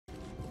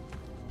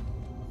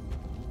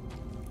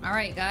All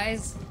right,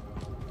 guys.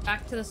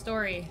 Back to the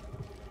story.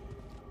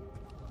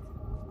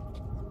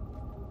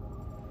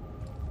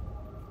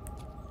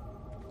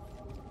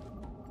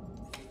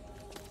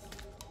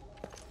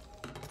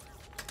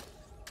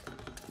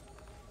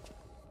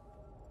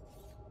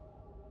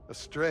 A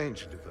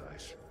strange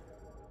device.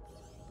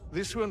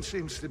 This one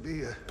seems to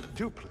be a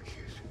duplicate.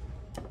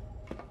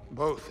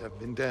 Both have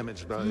been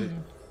damaged by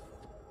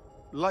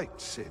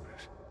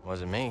lightsabers.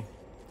 Wasn't me.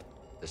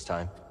 This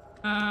time.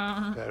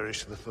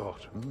 Perish the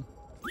thought.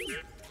 You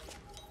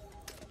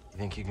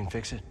think you can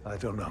fix it? I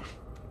don't know.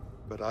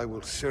 But I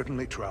will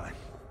certainly try.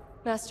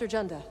 Master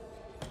Junda,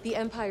 the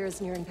Empire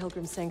is nearing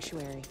Pilgrim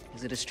Sanctuary.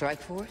 Is it a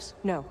strike force?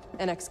 No,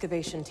 an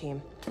excavation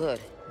team. Good.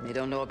 They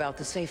don't know about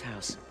the safe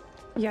house.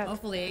 Yeah.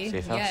 Hopefully.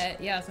 Safe house?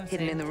 Yeah, that's what I'm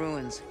Hidden saying. in the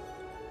ruins.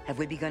 Have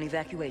we begun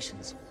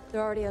evacuations?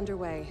 They're already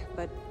underway,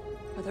 but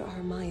Brother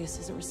Armias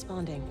isn't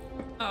responding.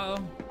 Uh-oh.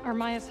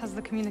 Armias has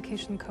the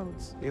communication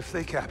codes. If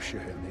they capture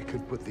him, they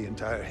could put the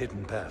entire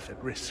hidden path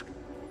at risk.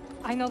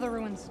 I know the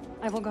ruins.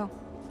 I will go.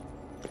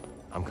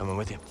 I'm coming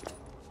with you.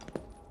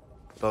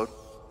 Boat?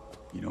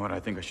 You know what? I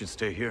think I should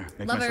stay here.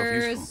 Make myself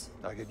useful. Lovers.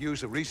 I could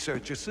use a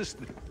research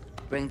assistant.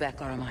 Bring back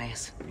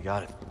Armias. You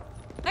got it.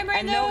 I'm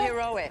And Brando. no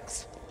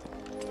heroics.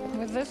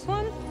 With this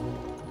one?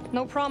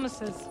 No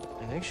promises.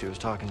 I think she was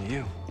talking to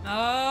you.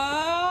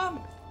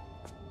 Oh.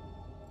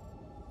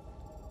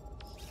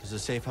 Is the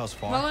safe house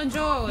far? Well,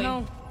 enjoy.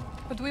 No,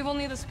 but we will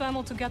need a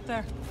spammel to get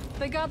there.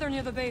 They gather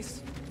near the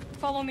base.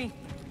 Follow me.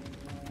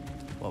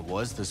 What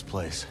was this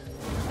place?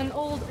 An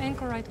old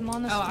anchorite Oh,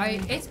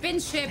 monastery. it's been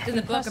shipped in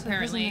the book Impressive,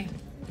 apparently.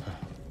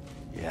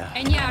 isn't Yeah.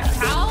 And yeah,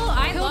 Cal,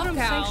 I love Pilgrim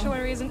Cal.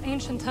 Sanctuary is an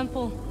ancient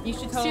temple. You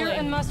should Seer totally.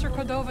 and Master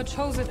Cordova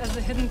chose it as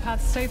the Hidden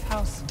Path safe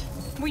house.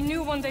 We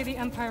knew one day the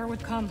Empire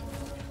would come,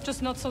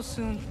 just not so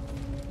soon.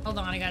 Hold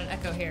on, I got an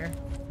echo here.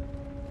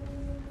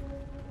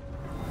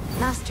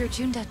 Master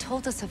Junda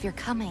told us of your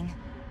coming.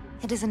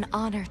 It is an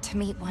honor to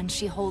meet one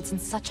she holds in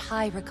such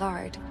high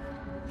regard.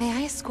 May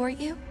I escort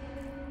you?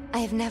 I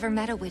have never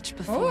met a witch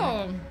before,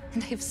 Oh.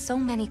 and I have so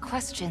many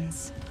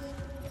questions.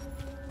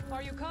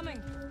 Are you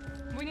coming?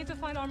 We need to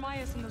find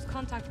Armias and those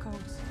contact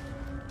codes.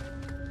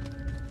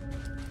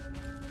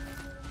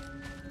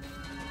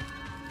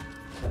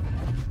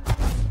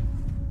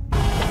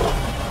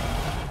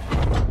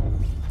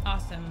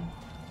 Awesome.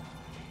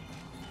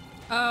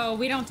 Oh,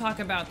 we don't talk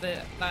about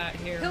that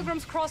here.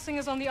 Pilgrim's Crossing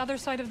is on the other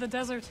side of the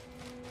desert.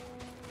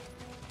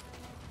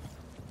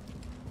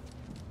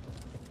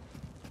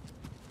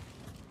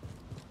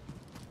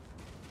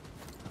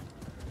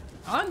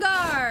 On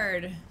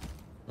guard!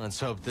 Let's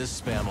hope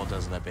this spammel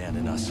doesn't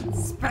abandon us. Don't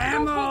hold a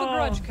Spammel!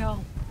 grudge,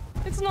 Cal.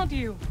 It's not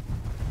you.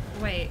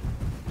 Wait.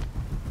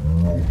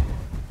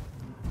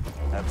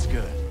 That's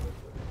good.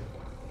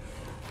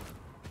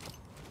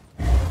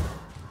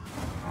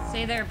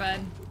 Stay there,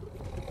 bud.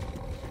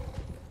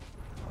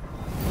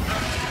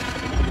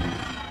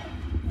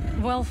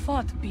 Well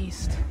fought,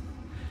 beast.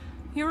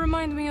 You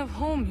remind me of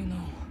home, you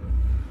know.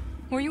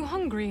 Were you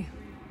hungry?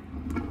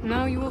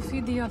 Now you will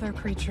feed the other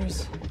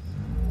creatures.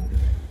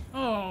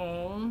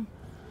 Oh.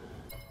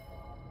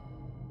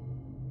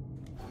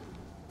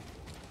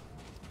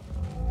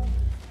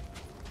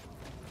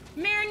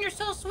 Marin, you're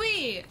so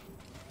sweet.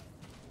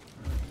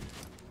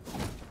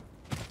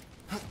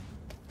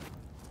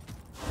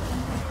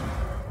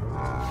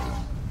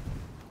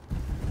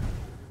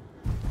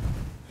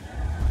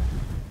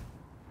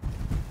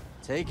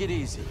 Take it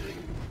easy.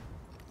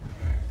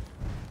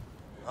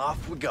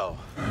 Off we go.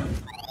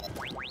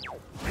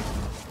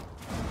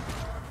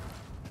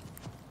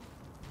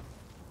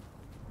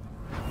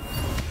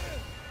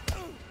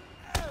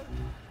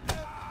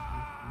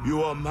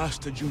 You are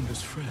Master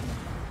Junda's friend.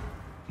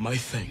 My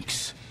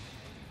thanks.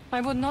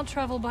 I would not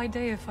travel by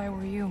day if I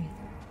were you.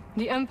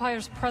 The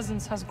Empire's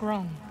presence has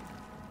grown.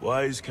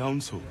 Wise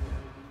counsel.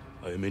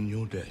 I am in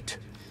your debt.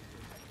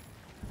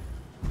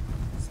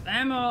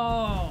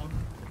 Spammel!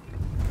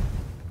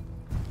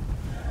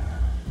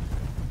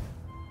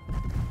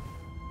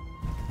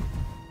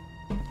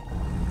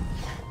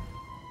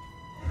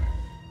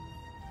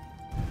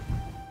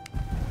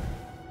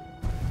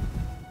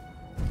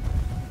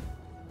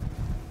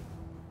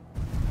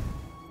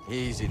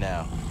 Easy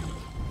now.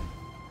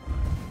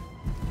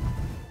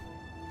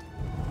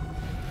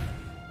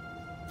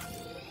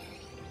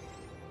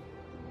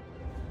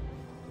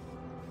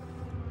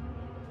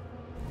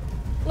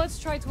 Let's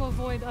try to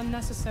avoid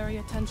unnecessary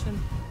attention.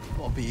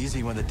 Won't be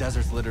easy when the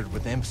desert's littered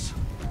with imps.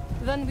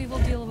 Then we will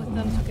deal with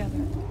them together.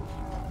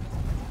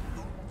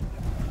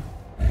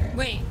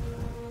 Wait,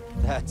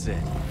 That's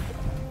it.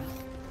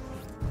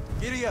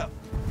 Giddy up.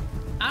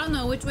 I don't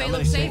know which way How many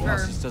looks safe safer.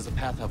 houses does the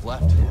path have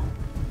left?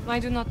 I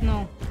do not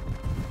know.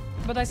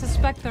 But I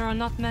suspect there are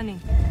not many.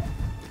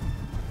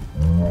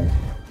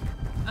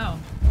 Oh.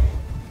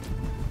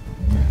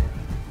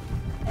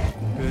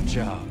 Good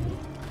job.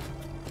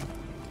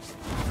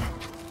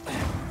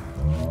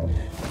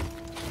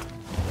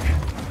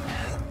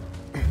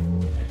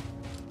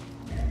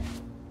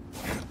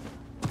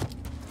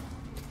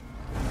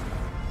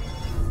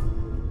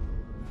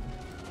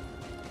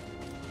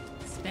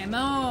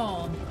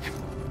 Ammo.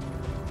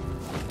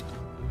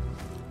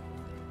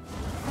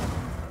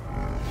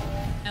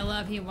 I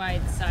love he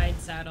wide side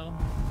saddle.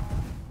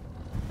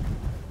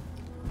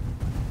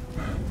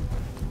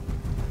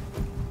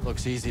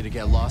 Looks easy to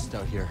get lost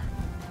out here.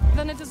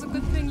 Then it is a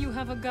good thing you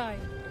have a guide.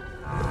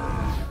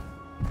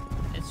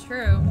 It's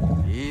true.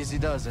 Easy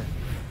does it.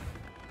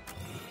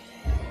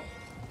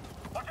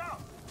 Watch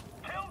out!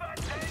 Kill that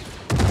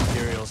thing!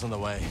 Material's in the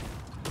way.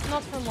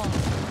 Not for long.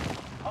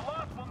 A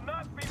loss will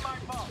not be my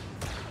fault.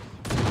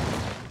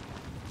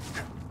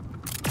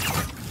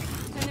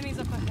 Enemies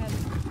up ahead.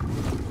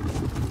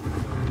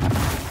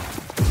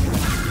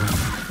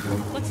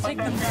 Let's take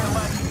them down.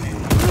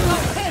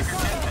 Oh, piss!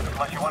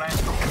 Unless you want to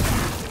answer.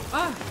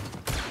 Oh.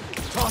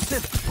 Toss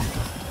it!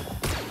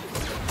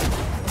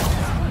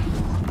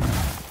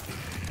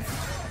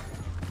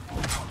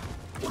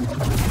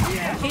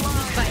 She's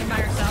just fighting by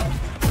herself.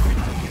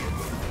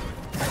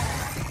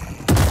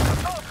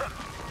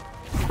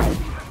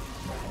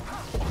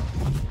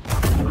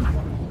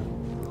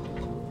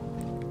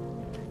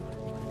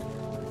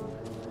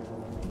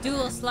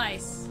 Dual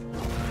slice.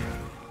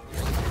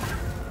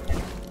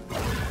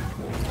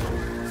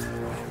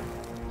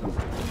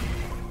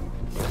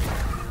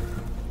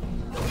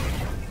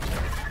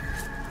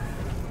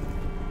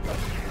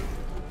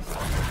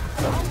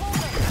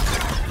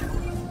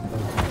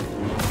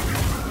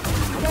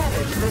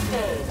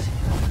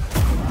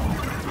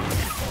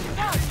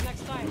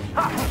 Next time.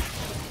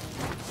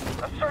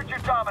 Assert your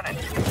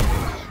dominance.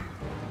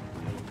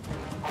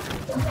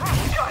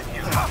 Got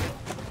you.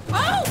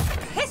 Oh!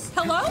 Piss!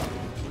 Hello?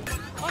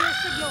 On your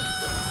signal.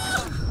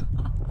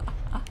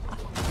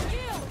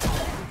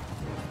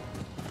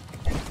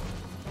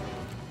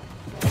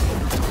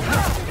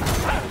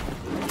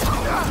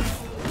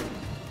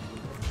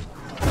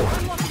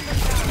 Unlocking them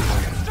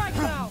down. Strike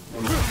now.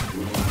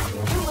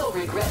 You will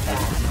regret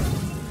that.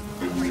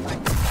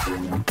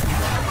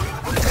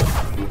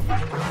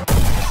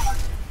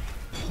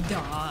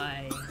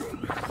 Die.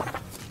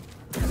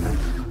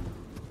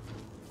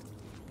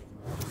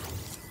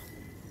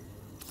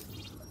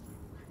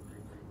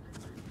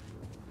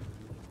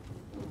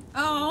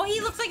 Oh, he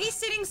looks like he's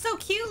sitting so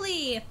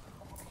cutely.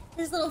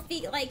 His little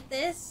feet like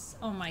this.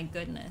 Oh my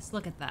goodness,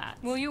 look at that.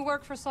 Will you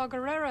work for Saw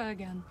Gerrera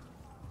again?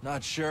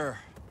 Not sure.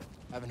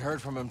 Haven't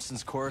heard from him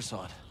since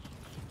Coruscant.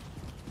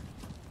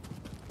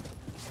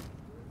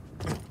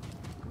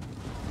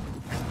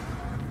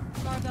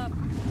 Guard up.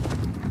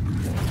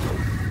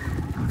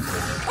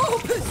 Oh,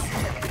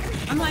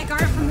 piss! I'm like,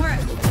 guard from where?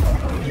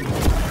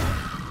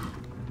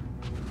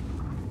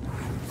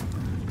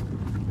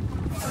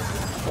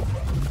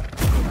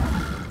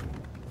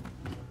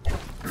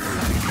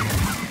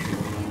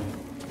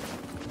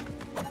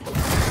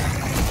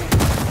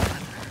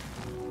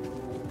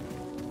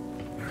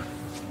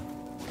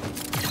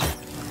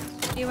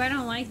 Ew, I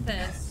don't like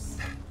this.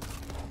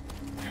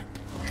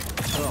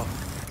 So,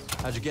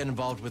 how'd you get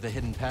involved with a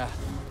hidden path?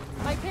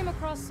 I came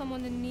across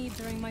someone in need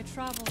during my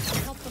travels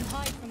and helped them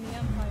hide from the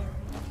Empire.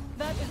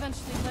 That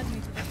eventually led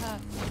me to the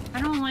path.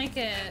 I don't like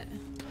it.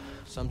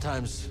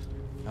 Sometimes,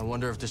 I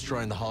wonder if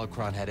destroying the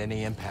holocron had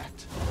any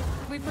impact.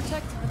 We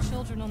protected the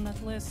children on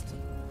that list.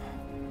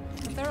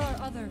 But there are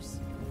others.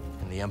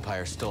 And the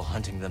Empire's still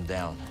hunting them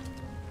down.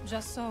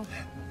 Just so.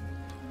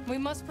 We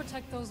must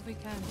protect those we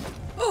can.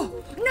 Oh,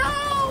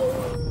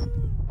 no!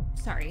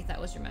 Sorry, that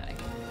was dramatic.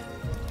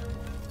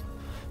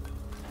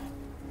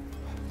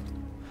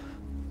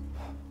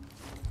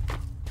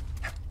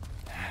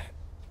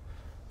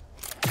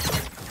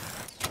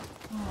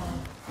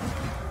 Oh.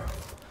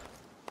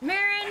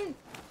 Marin,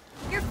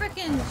 you're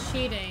freaking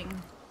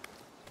cheating.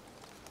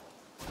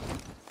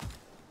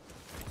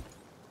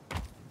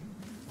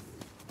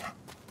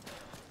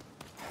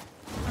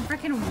 I'm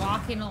freaking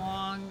walking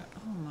along.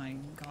 Oh my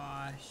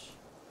gosh.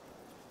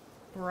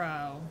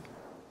 Bro.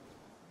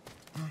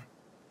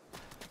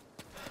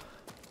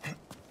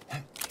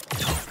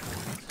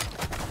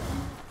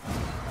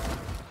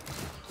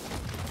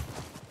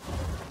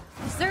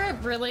 Is there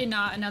really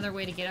not another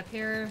way to get up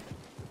here?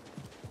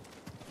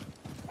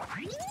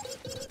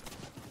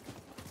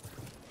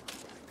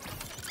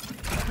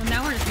 Well,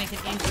 now we're just making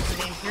it easy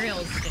for the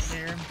Imperials to get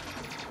here.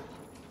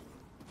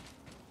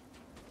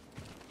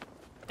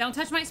 Don't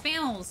touch my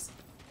spannels!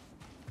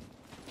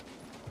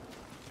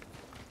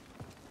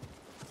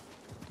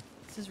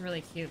 This is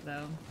really cute,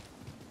 though.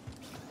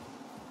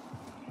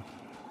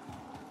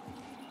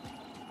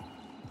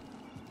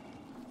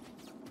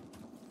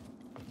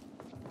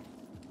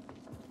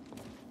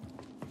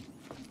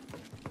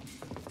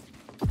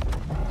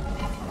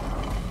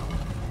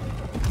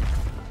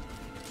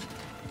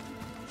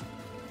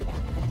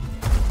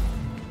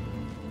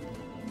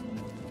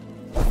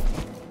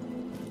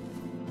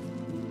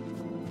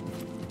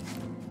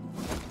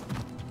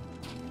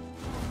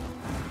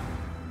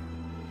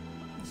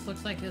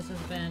 Looks like this has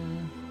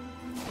been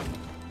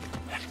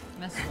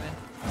messed with.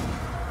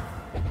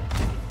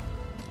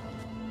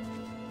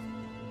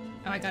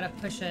 Oh, I gotta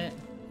push it.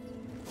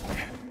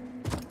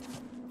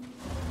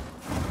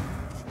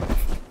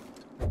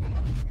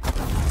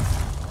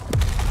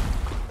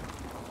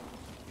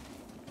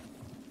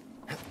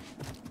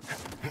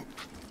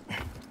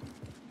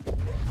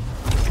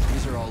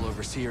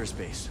 Seer's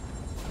base.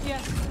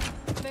 Yes,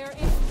 they are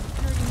ancient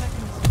security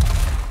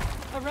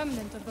mechanisms. A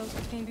remnant of those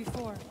that came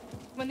before.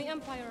 When the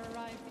Empire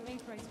arrived, the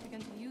Anchorites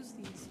began to use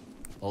these.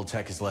 Old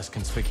tech is less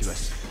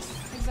conspicuous.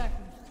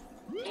 Exactly.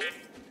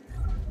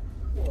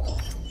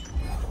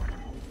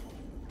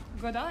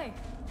 Good eye.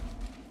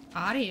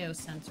 Audio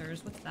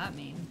sensors, what's that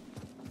mean?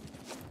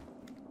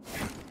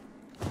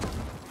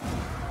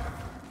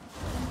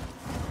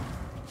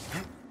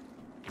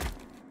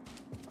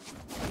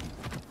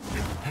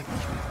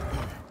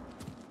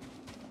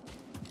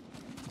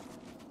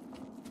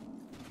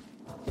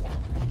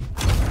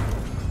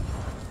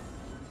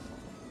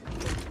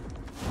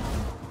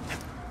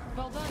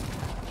 Well done.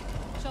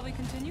 Shall we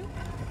continue?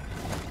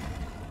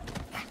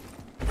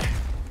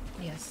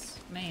 Yes,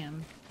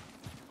 ma'am.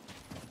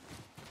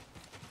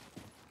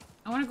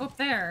 I want to go up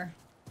there.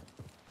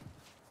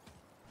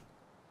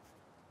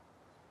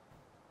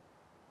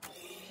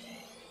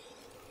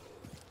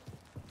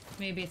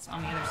 Maybe it's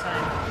on the other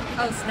side.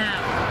 Oh,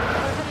 snap.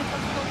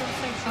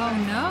 Oh,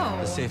 no.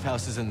 The safe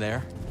house is in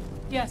there.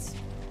 Yes.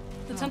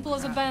 The temple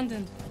is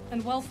abandoned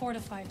and well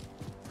fortified.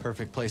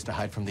 Perfect place to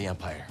hide from the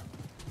Empire.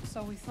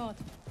 So we thought.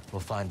 We'll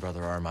find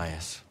Brother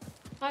Armias.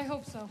 I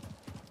hope so.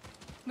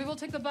 We will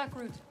take the back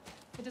route.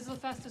 It is the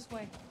fastest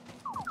way.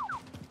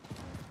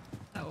 Is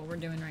that what we're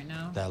doing right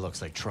now? That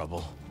looks like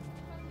trouble.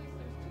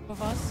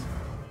 Of us.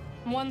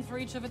 One for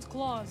each of its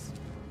claws.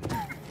 Okay.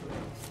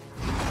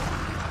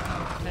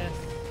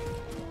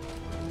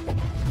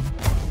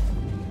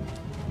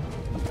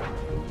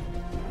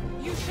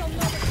 You shall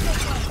not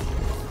escape us.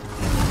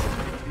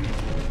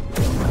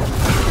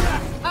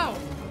 Oh!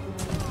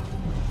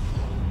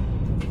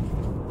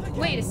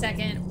 Wait a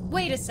second.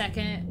 Wait a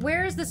second.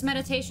 Where is this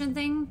meditation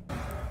thing?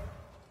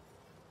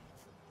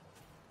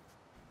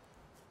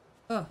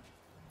 Oh.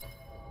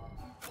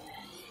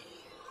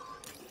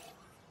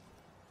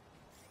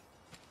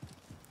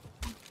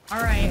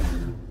 All right.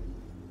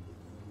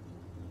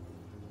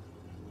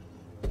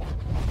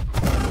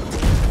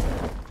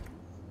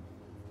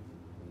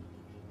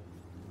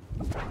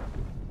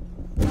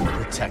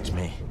 Protect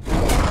me.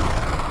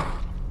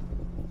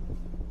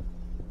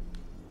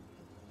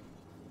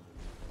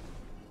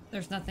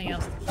 There's nothing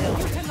else to kill.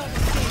 You cannot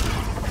escape.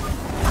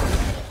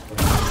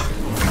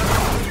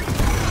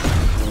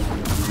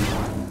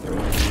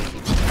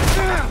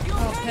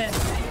 Oh, piss.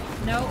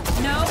 No,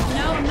 no,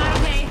 no, I'm not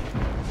okay.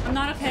 I'm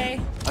not okay.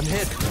 I'm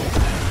hit.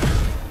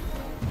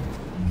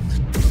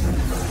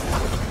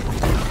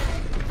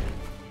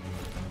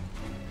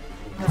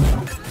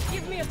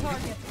 Give me a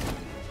target.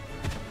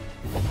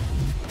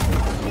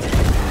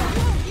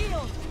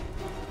 Yield.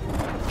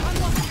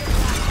 Unlock the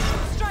attack.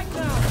 Strike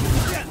now.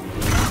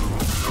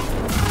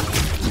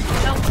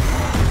 Help.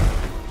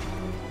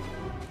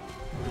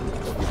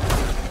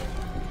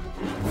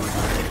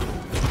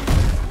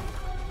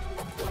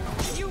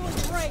 You will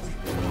break.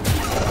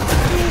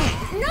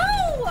 No!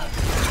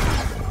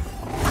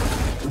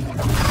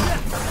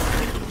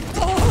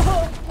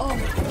 Oh.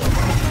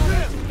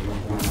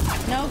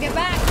 No, get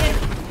back.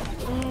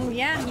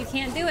 Yeah, you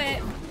can't do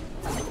it.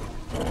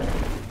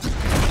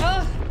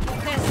 Oh,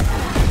 piss.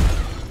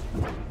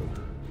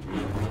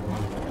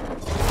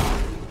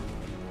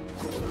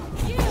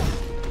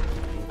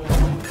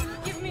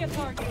 Give me a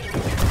target.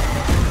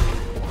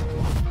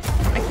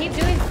 I keep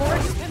doing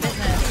force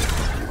business.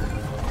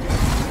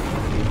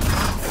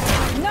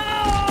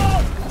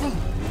 No!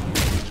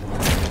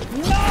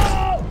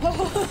 No!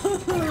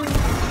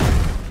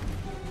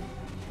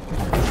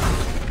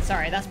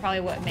 Sorry, that's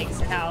probably what makes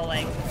Cal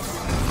like.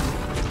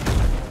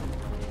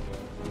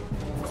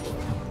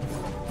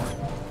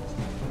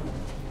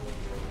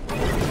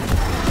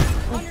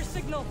 On your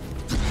signal.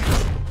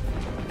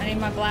 I need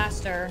my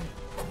blaster.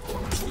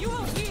 You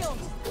will yield.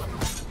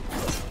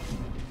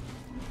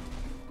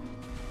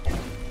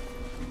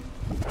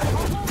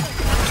 I'll hold it.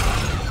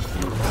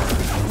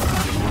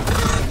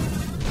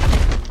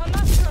 A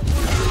master at work.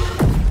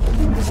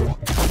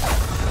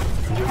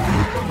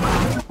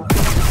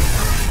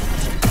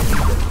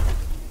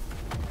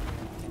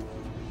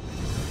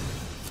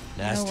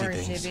 Nasty No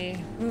worries, things.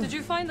 JB. Did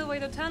you find the way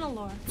to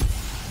Tanalor?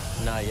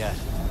 Not yet.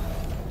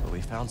 But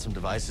we found some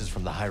devices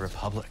from the High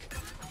Republic.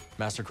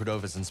 Master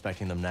Cordova's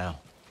inspecting them now.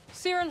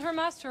 Seer and her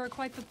master are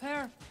quite the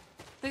pair.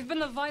 They've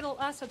been a vital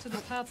asset to the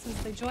path since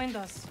they joined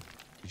us.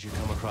 Did you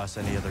come across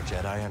any other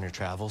Jedi on your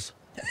travels?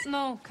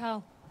 No,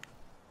 Cal.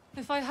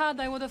 If I had,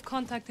 I would have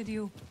contacted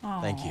you.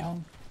 Thank you. Aw.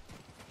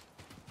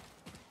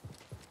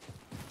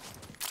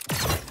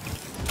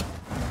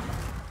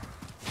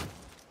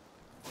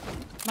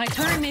 My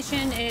current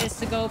mission is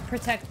to go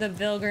protect the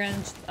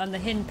Vilgrund on the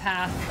hidden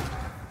path.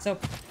 So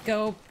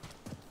go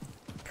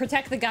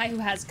protect the guy who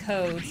has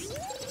codes.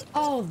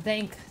 Oh,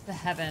 thank the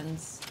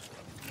heavens.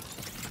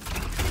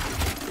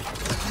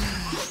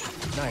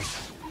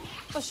 Nice.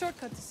 A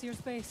shortcut to Seer's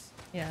base.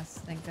 Yes,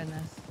 thank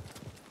goodness.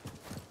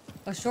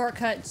 A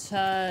shortcut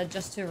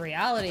just to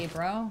reality,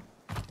 bro.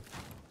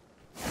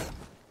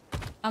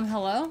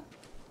 Hello?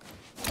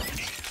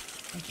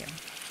 Thank you.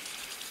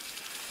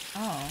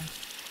 Oh.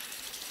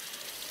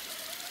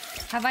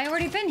 Have I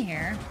already been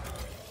here?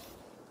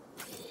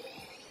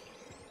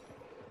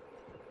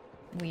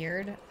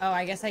 Weird. Oh,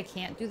 I guess I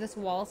can't do this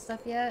wall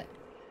stuff yet.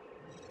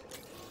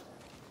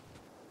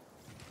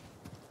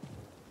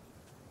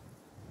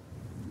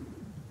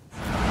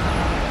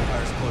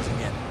 Empire's closing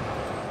in.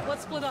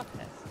 Let's split up.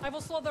 I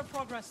will slow their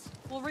progress.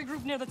 We'll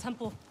regroup near the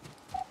temple.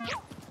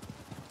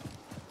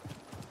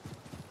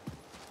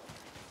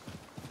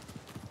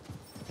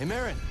 Hey,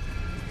 Marin.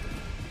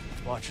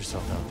 Watch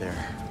yourself out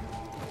there.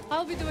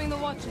 I'll be doing the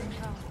watching,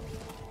 pal.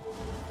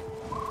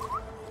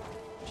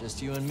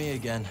 Just you and me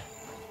again.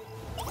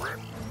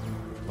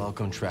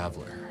 Welcome,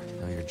 traveler.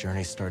 Though your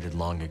journey started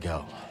long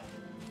ago.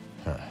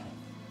 Huh.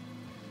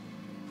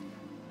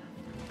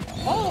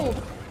 Oh!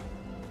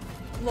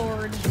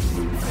 Lord.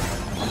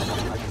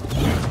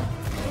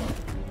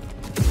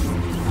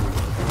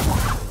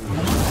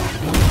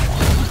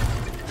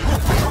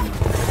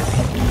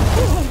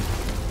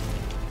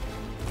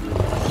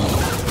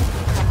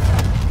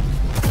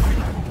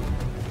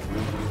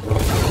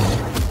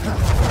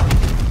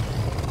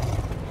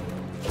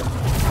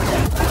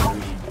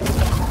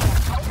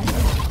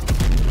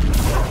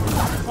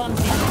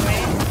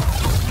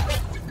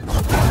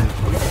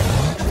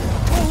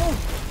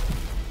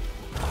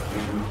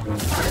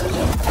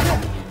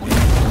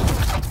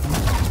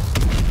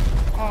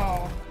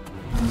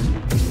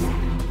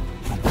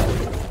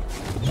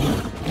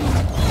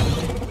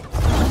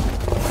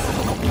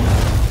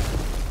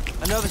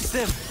 Another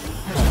sim.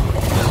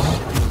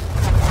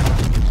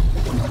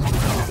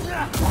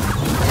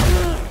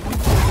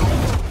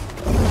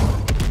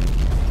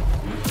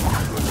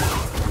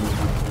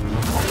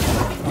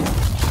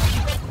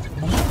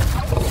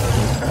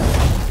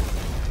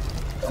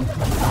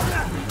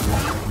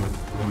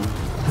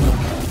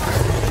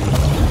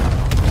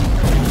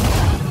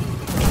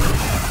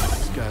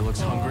 This guy looks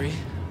hungry.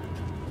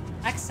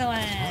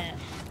 Excellent.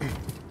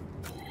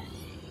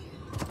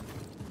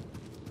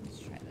 Let's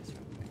try this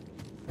real quick.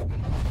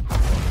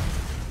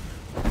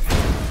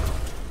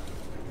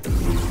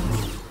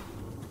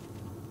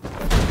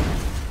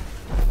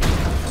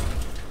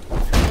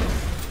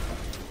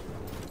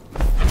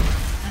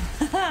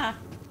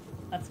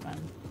 That's fun.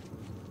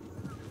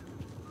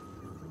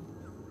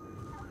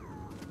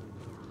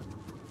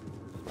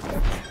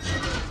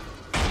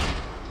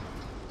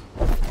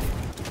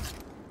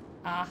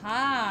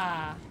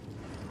 Aha!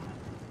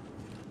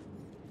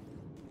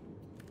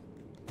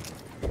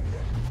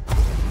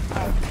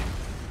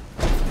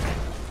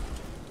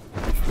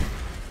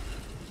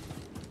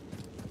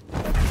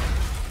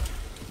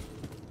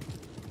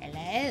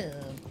 Hello,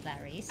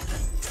 Clarice.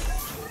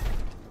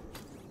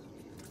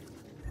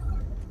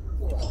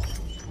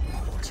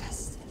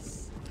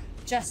 Justice.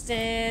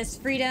 Justice,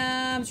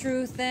 freedom,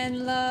 truth,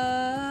 and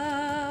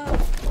love.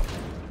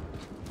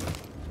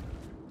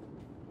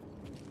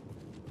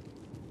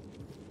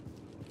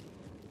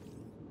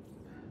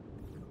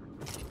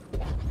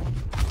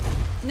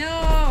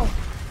 No!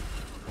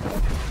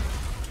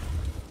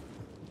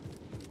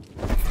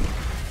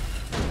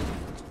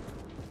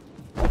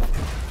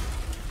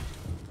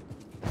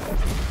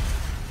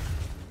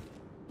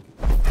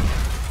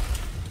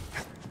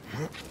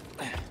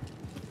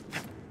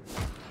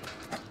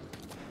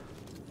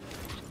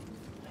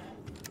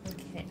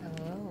 Okay,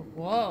 oh,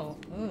 whoa,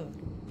 ooh.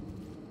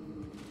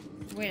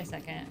 Wait a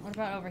second, what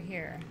about over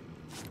here?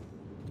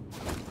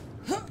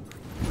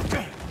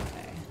 Okay.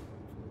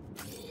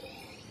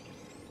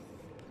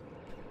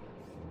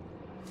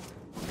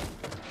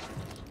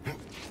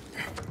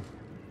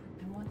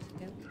 I want to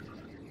do...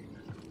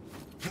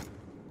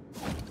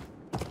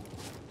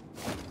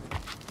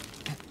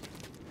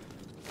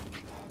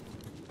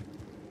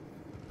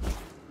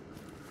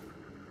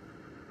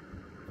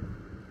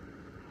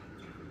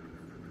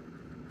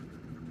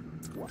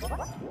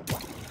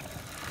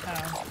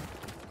 Oh.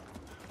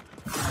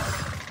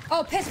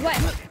 Oh, piss wet!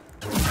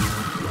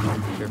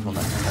 Careful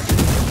not to touch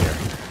anything here.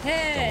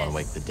 Piss! Don't want to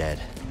wake the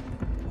dead.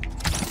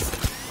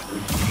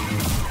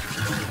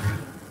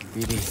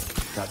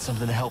 BB, got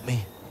something to help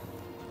me?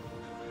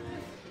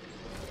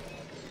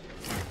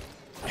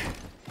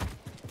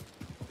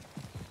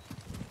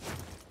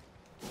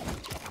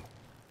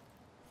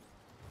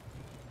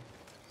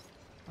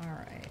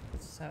 Alright,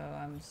 so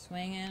I'm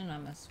swinging,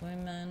 I'm a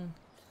swimming.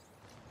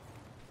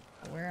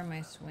 Where am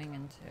I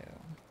swinging to?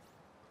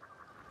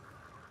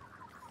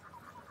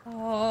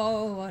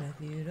 Oh, what a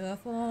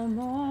beautiful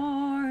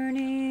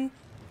morning.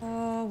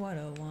 Oh, what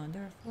a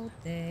wonderful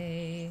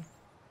day.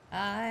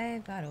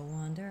 I've got a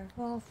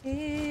wonderful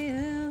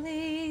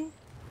feeling.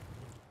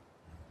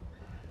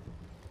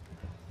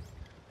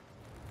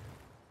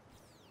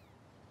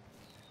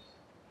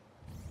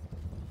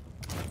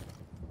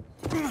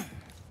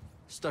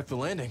 Stuck the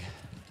landing.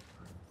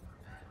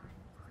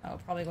 Oh,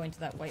 probably going to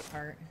that white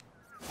part.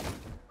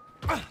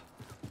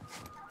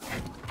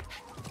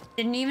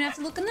 Didn't even have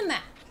to look in the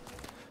map.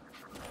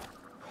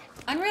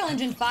 Unreal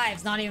Engine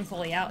 5's not even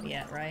fully out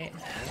yet, right?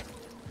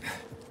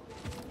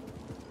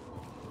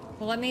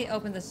 Well, let me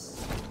open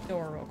this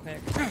door real quick.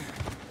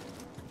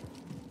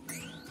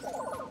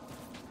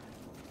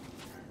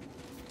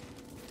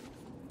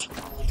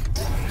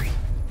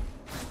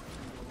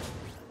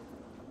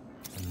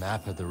 A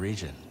map of the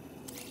region.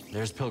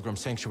 There's Pilgrim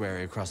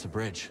Sanctuary across the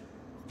bridge.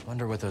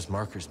 Wonder what those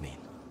markers mean.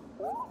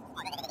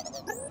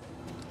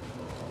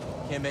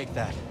 Can't make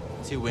that.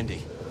 Too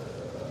windy.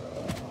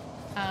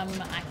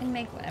 I can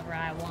make whatever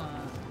I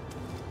want.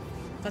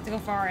 I have to go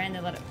far in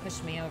and let it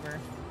push me over.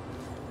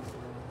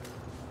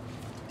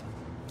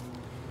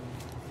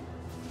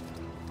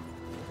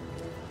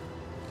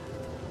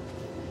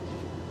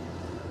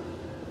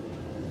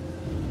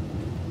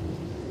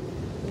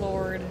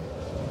 Lord.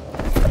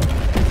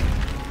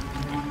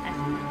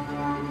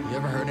 You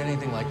ever heard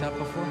anything like that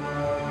before?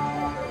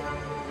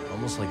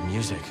 Almost like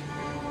music.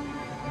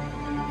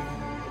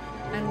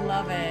 I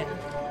love it.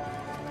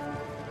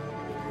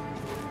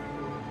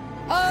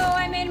 Oh,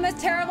 I made a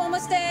terrible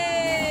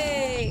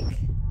mistake!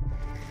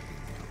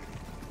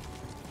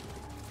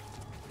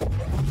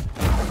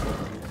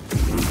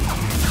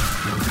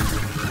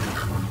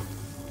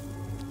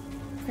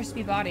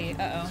 Crispy body,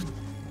 uh-oh.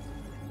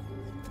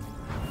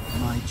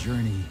 My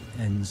journey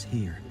ends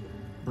here.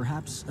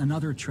 Perhaps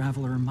another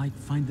traveler might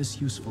find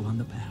this useful on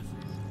the path.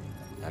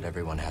 Not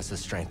everyone has the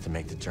strength to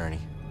make the journey.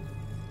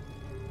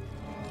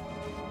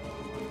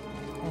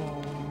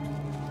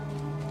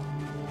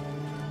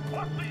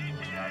 What's the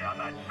ETA on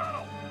that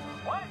shuttle?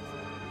 What?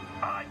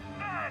 I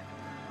said,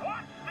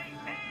 what's the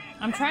ETA?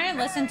 I'm trying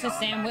to listen to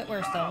Sam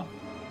Witwer still.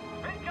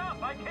 Speak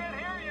up, I can't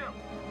hear you.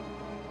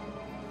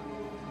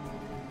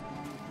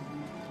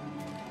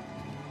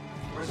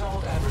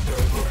 Resolve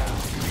adversary locale.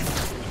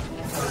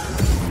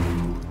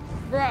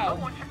 Bro.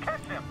 Someone should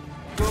catch him.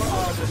 Your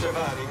odds of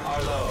surviving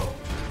are low.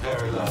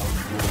 Very low.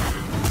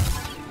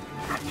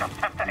 I just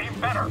have to aim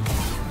better.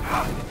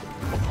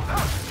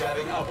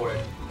 Jabbing upward.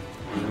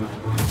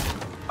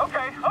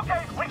 Okay,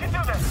 we can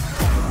do this.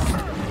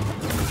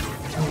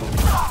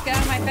 Get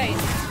out of my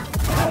face.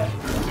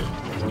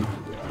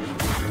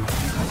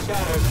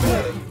 Scanners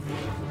ready.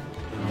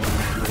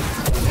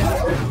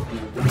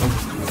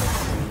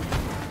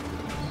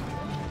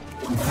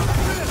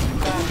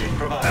 Bandage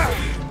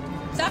provided.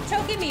 Stop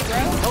choking me, bro.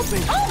 Help me.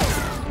 Oh!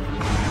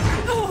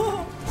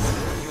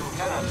 You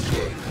cannot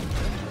escape.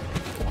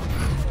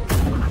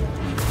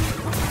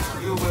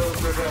 You will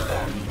regret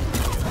that.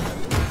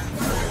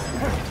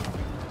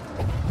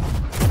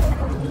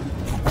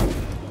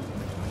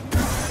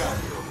 Got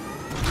you.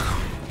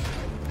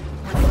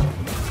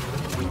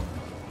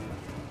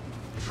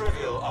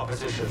 Trivial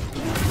opposition.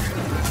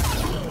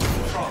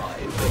 Trauma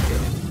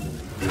inflicted.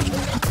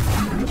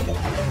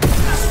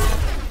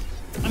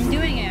 I'm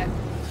doing it.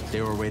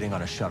 They were waiting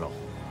on a shuttle.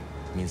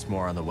 Means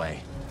more on the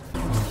way.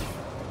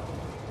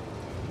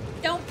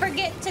 Don't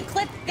forget to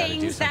clip Gotta do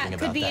things that something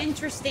could about be that.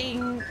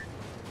 interesting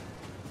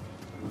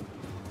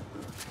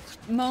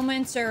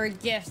moments or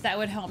gifts that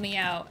would help me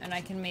out, and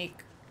I can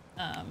make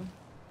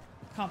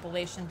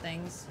compilation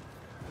things.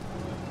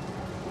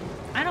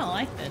 I don't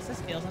like this.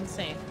 This feels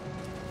unsafe.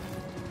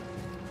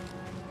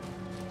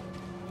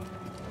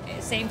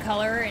 Okay, same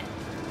color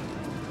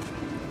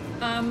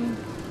and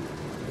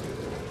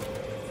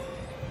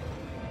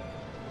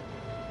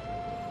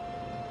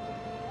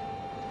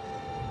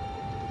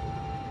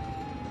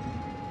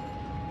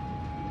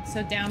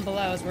so down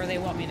below is where they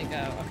want me to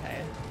go.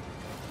 Okay.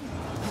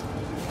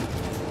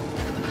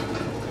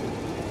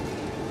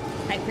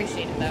 I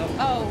appreciate it though.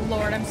 Oh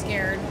Lord, I'm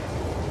scared.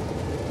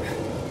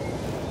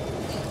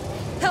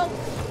 Help!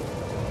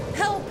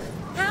 Help!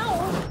 How?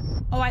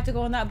 Oh, I have to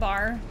go in that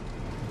bar.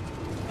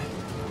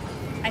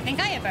 I think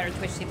I have better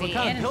Twitch TV. What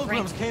kind and of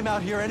pilgrims came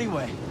out here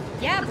anyway?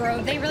 Yeah,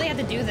 bro, they really had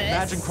to do this.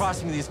 Imagine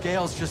crossing these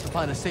gales just to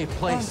find a safe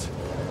place.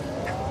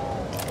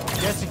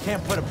 Guess you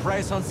can't put a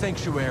price on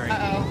Sanctuary.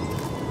 Uh-oh.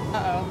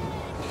 Uh-oh.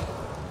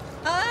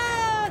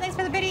 Oh, thanks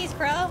for the biddies,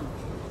 bro.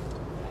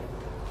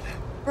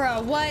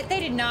 Bro, what? They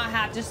did not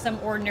have just some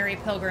ordinary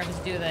pilgrims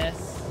do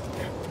this.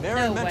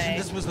 Marion No mentioned way.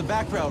 this was the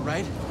back route,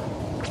 right?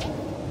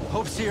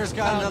 Hope Seer's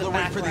got Oh, another the way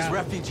back for these route.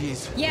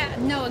 refugees. Yeah,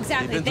 no,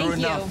 exactly. They've been Thank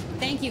through you. enough.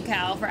 Thank you,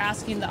 Cal, for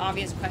asking the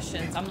obvious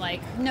questions. I'm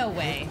like, no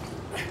way.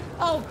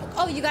 Oh,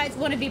 you guys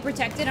want to be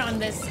protected on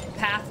this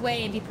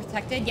pathway and be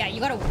protected? Yeah, you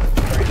gotta work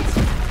for it.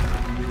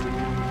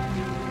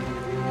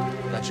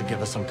 That should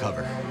give us some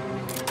cover.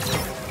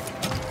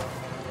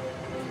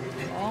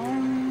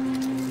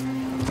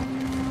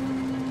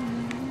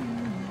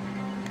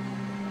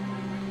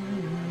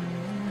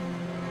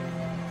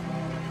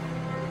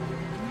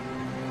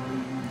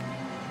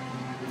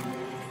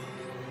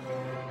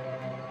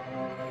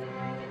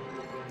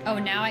 Oh,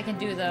 now I can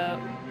do the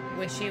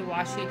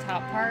wishy-washy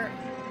top part.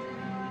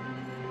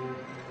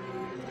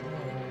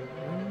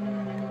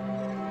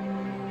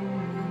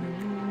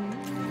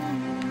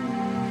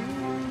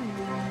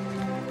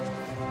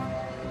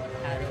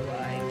 How do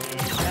I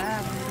get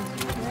back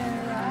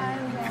where I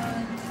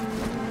want to?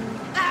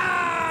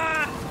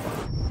 Ah!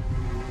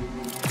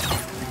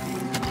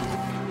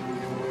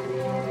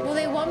 Well,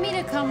 they want me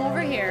to come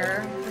over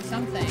here for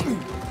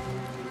something.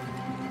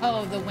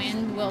 Oh, the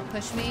wind will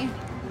push me.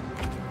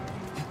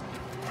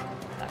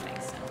 That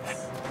makes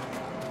sense.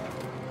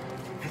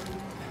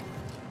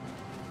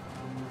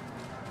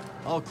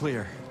 All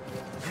clear.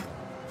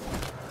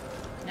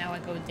 Now I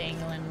go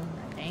dangling.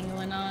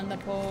 Dangling on the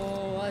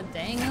pole,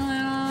 dangling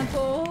on the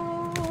pole.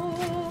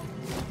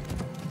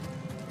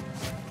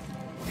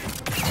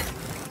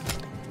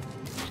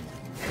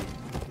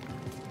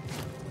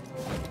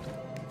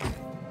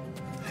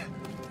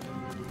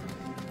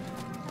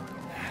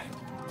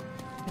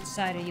 Which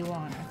side are you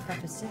on? A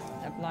crepid Sith,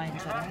 a blind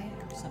Jedi,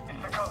 or something?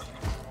 It's the ghost.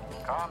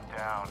 Calm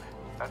down.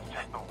 That's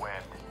just the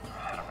wind.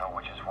 I don't know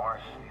which is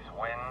worse, these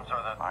winds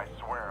or the... I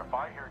swear, if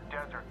I hear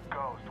desert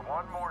ghost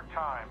one more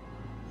time...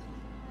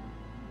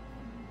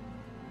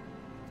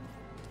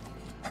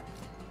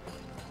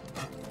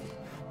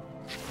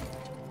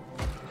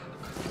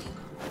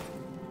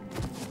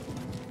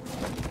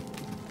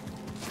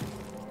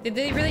 Did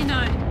they really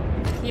not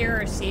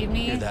hear or see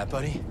me? Hear that,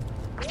 buddy?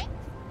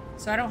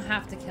 So I don't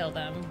have to kill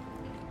them.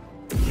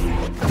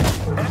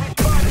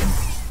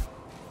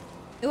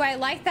 Ooh, I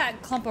like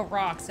that clump of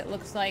rocks. It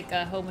looks like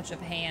a whole bunch of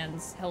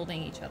hands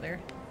holding each other.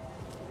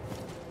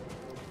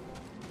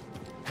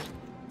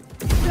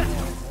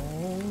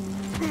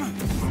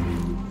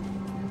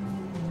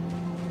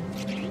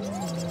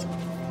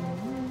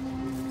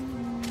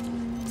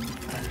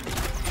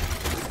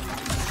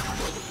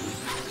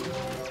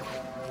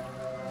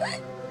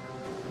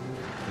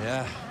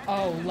 Yeah.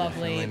 Oh,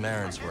 lovely. Really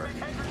Marin's work.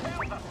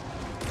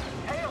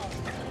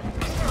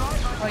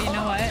 Oh, you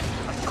know what?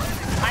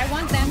 I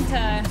want them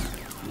to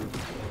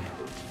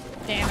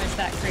damage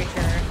that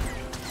creature.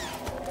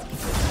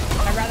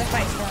 I'd rather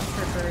fight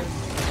stormtroopers.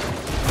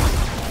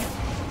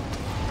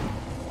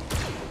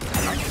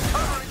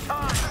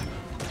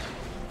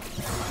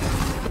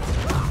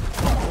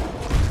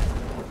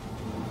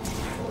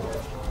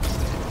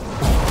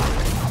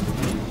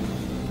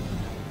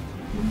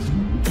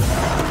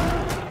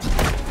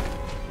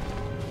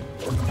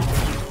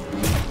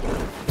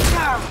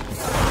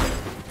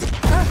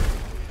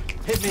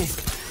 Hit me.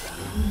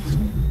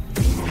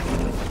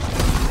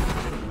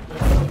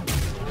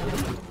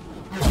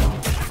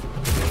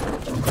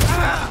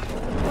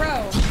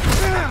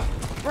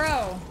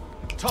 Bro.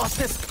 Toss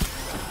this.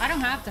 I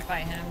don't have to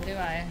fight him, do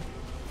I?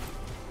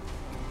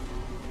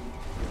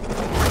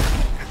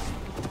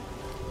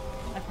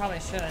 I probably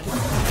should.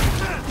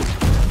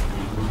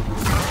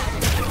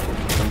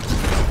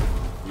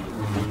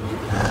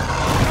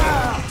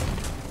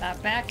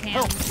 That backhand.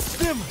 Oh,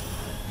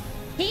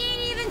 he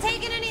ain't even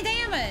taking any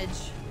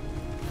damage.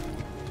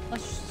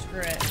 Let's just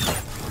screw it.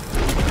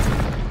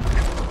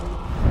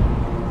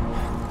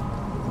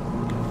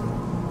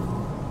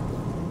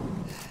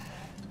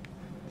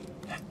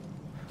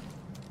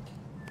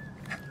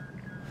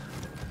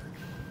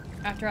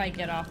 After I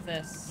get off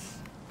this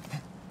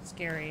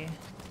scary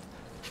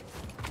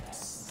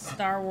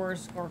Star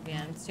Wars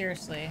Scorpion,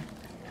 seriously.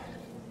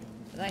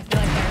 I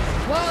feel like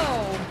there's...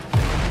 Whoa!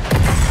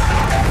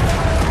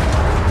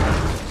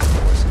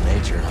 Force of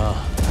nature, huh?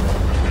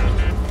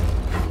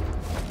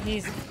 He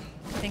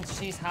thinks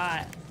she's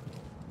hot.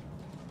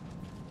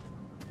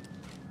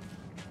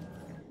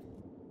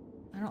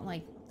 I don't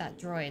like that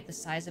droid. The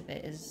size of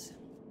it is...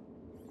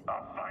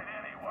 I'll fight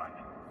anyone.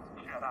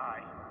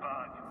 Jedi,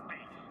 bug,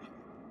 beast.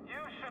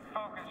 You should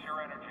focus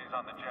your energies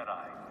on the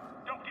Jedi.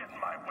 Don't get in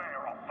my way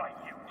or I'll fight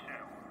you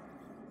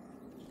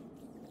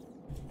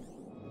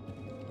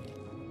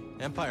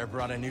too. Empire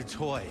brought a new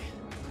toy.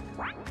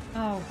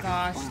 Oh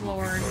gosh,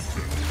 Lord.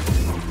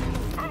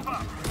 Move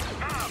up!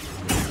 Now!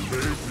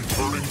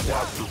 Returning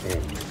blaster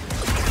bolt.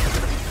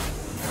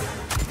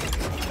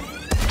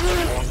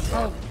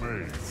 Oh,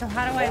 so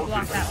how do I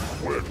block that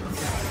one?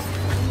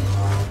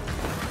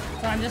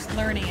 So I'm just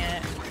learning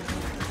it.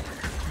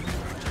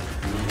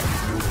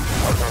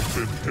 I have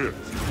been hit.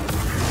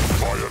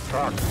 My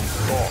attack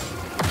stopped.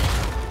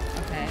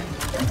 Okay.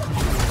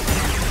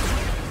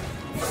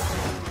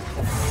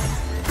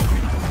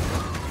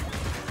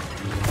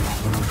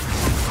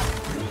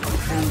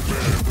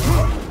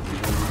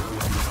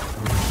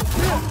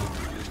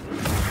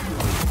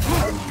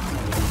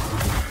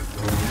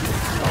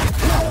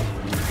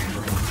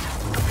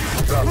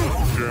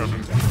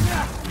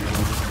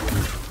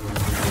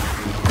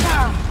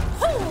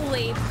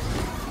 Holy!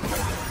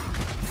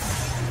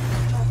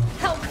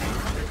 Help!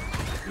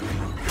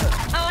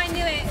 Oh, I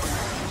knew it!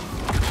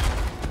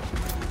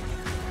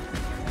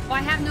 Oh,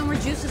 I have no more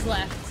juices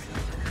left.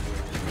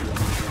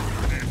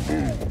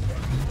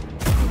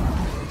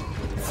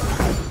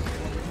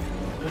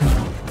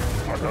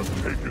 I have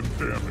taken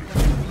damage.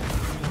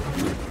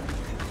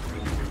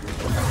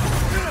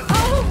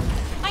 Oh!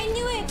 I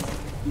knew it!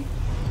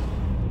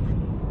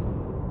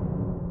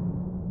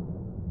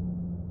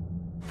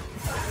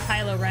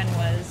 Kylo Ren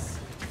was.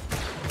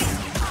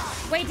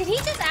 Wait, did he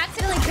just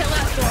accidentally kill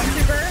that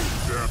stormtrooper?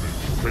 Damage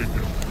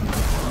taken.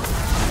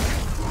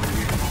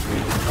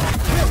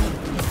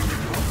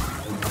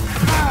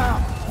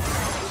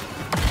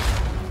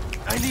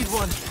 I need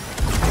one.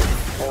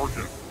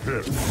 Target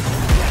hit.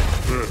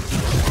 This.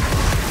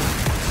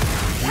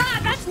 Ah,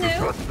 that's new.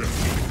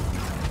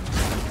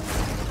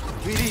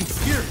 BD,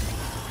 here.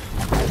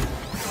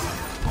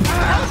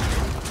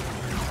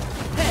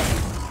 Good.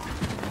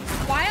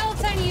 Why all of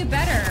a sudden are you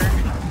better?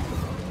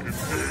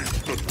 Engage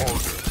the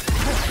target.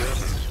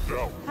 Damage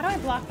dealt.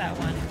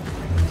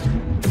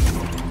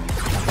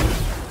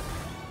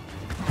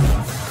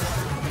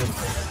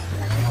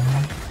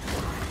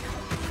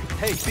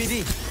 Hey,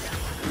 BD.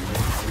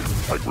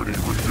 Integrity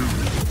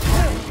reduced.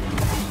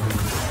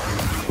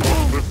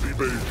 Flawless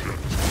evasion.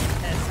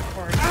 Yes, of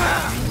course.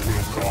 You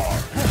will die.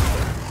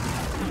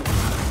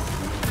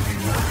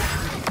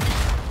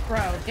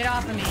 Bro, get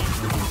off of me.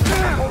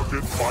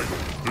 Target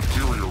vitals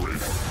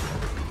deteriorating.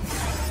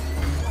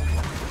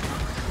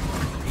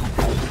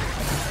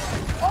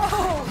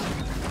 Oh!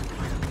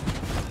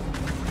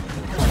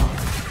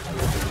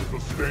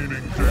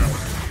 Sustaining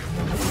damage.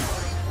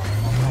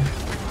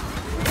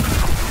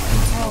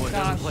 Oh, it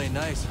doesn't gosh. play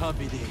nice, huh,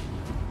 BD?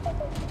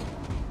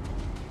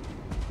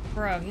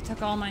 Bro, he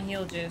took all my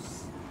heal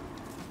juice.